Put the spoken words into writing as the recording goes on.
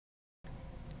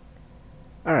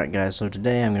Alright guys, so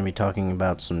today I'm going to be talking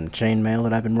about some chainmail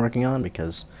that I've been working on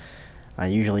because I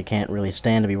usually can't really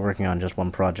stand to be working on just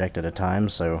one project at a time,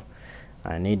 so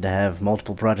I need to have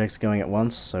multiple projects going at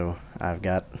once, so I've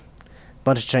got a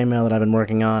bunch of chainmail that I've been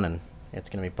working on, and it's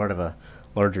going to be part of a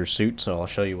larger suit, so I'll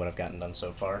show you what I've gotten done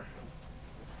so far.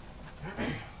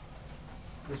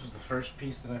 This was the first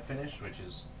piece that I finished, which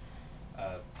is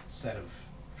a set of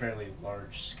fairly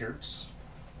large skirts.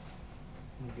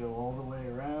 You go all the way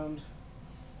around,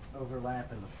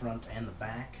 overlap in the front and the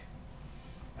back.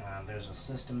 There's a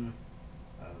system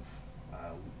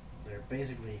of they're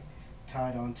basically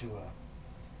tied onto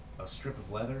a strip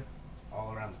of leather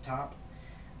all around the top,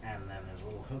 and then there's a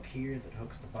little hook here that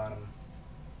hooks the bottom,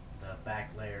 the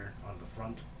back layer on the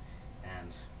front,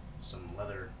 and some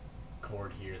leather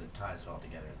cord here that ties it all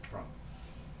together in the front.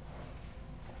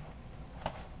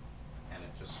 And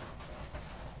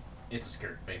it's a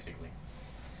skirt basically.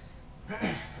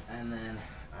 And then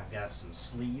I've got some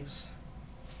sleeves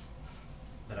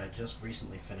that I just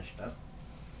recently finished up,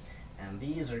 and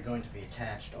these are going to be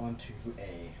attached onto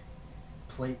a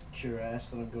plate cuirass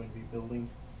that I'm going to be building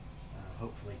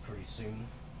hopefully pretty soon.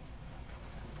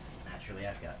 Naturally,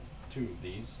 I've got two of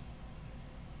these,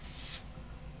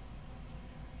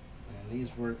 and these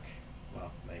work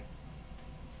well. They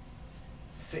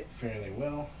fit fairly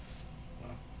well.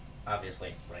 Well,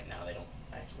 obviously right now they don't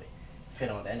actually fit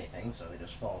onto anything, so they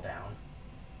just fall down,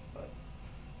 but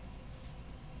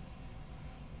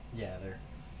yeah,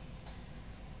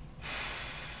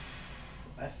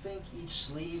 I think each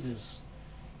sleeve is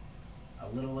a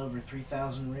little over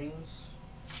 3,000 rings,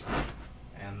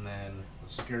 and then the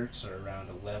skirts are around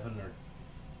 11 or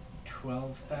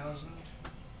 12,000,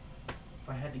 if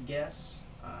I had to guess.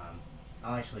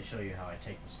 I'll actually show you how I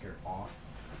take the skirt off,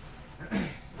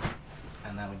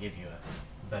 and that'll give you a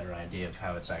better idea of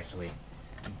how it's actually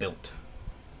built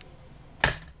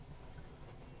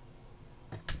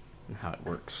and how it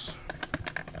works.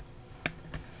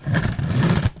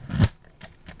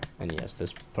 And yes,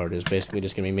 this part is basically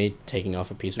just going to be me taking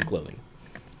off a piece of clothing.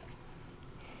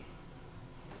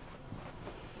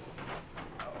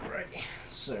 Alrighty,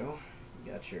 so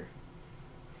you got your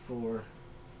 4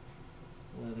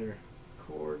 leather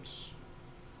cords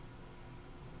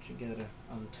that you gotta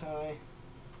untie.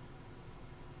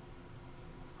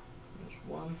 There's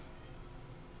one.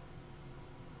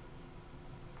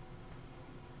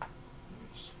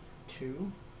 There's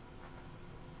 2.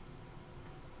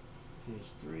 Here's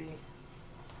 3.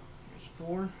 Here's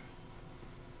 4.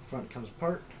 Front comes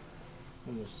apart,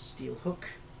 and there's a steel hook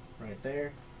right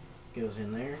there. Goes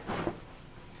in there.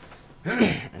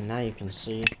 And now you can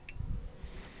see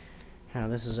how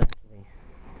this is actually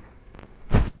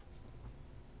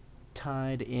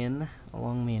tied in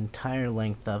along the entire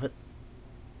length of it.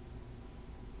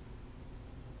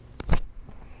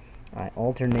 I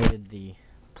alternated the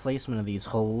placement of these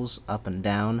holes up and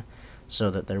down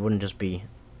so that there wouldn't just be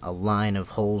a line of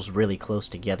holes really close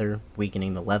together,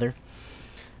 weakening the leather.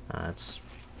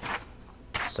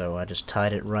 So I just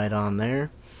tied it right on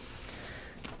there.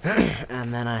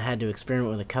 And then I had to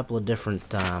experiment with a couple of different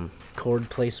cord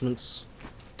placements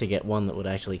to get one that would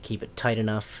actually keep it tight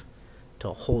enough to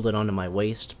hold it onto my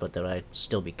waist, but that I'd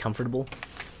still be comfortable.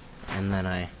 And then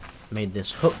I made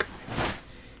this hook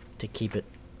to keep it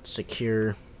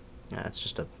secure. It's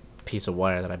just a piece of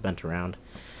wire that I bent around.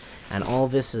 And all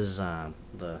this is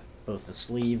both the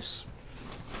sleeves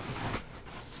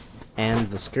and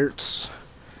the skirts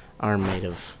are made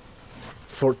of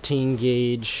 14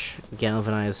 gauge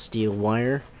galvanized steel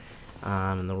wire,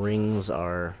 and the rings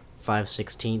are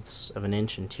 5/16 of an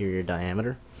inch interior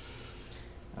diameter.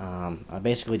 I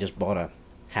basically just bought a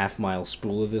half-mile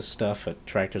spool of this stuff at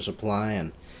Tractor Supply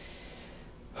and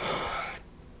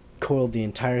coiled the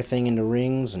entire thing into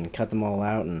rings and cut them all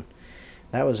out, and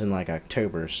that was in like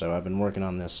October, so I've been working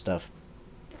on this stuff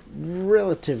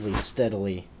relatively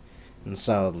steadily and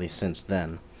solidly since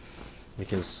then,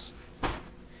 because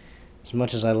as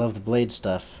much as I love the blade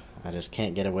stuff, I just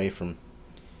can't get away from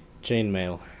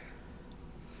chainmail.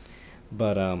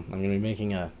 But I'm going to be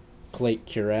making a plate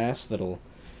cuirass that'll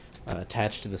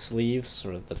attach to the sleeves,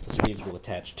 or that the sleeves will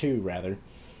attach to, rather.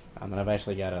 And I've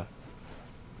actually got a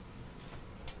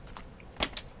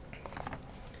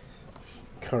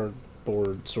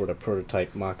cardboard sort of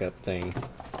prototype mock-up thing.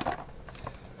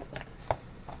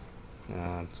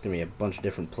 It's going to be a bunch of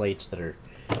different plates that are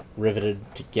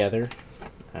riveted together.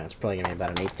 It's probably going to be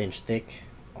about an 1/8 inch thick,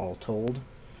 all told.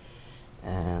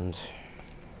 And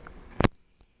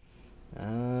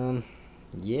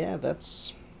yeah,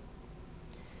 that's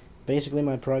basically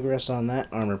my progress on that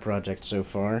armor project so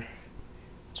far.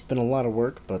 It's been a lot of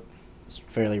work, but it's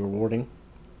fairly rewarding.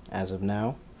 as of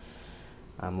now.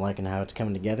 I'm liking how it's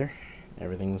coming together.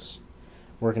 Everything's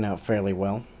working out fairly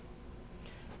well.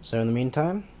 So in the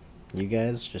meantime, you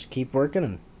guys just keep working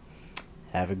and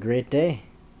have a great day.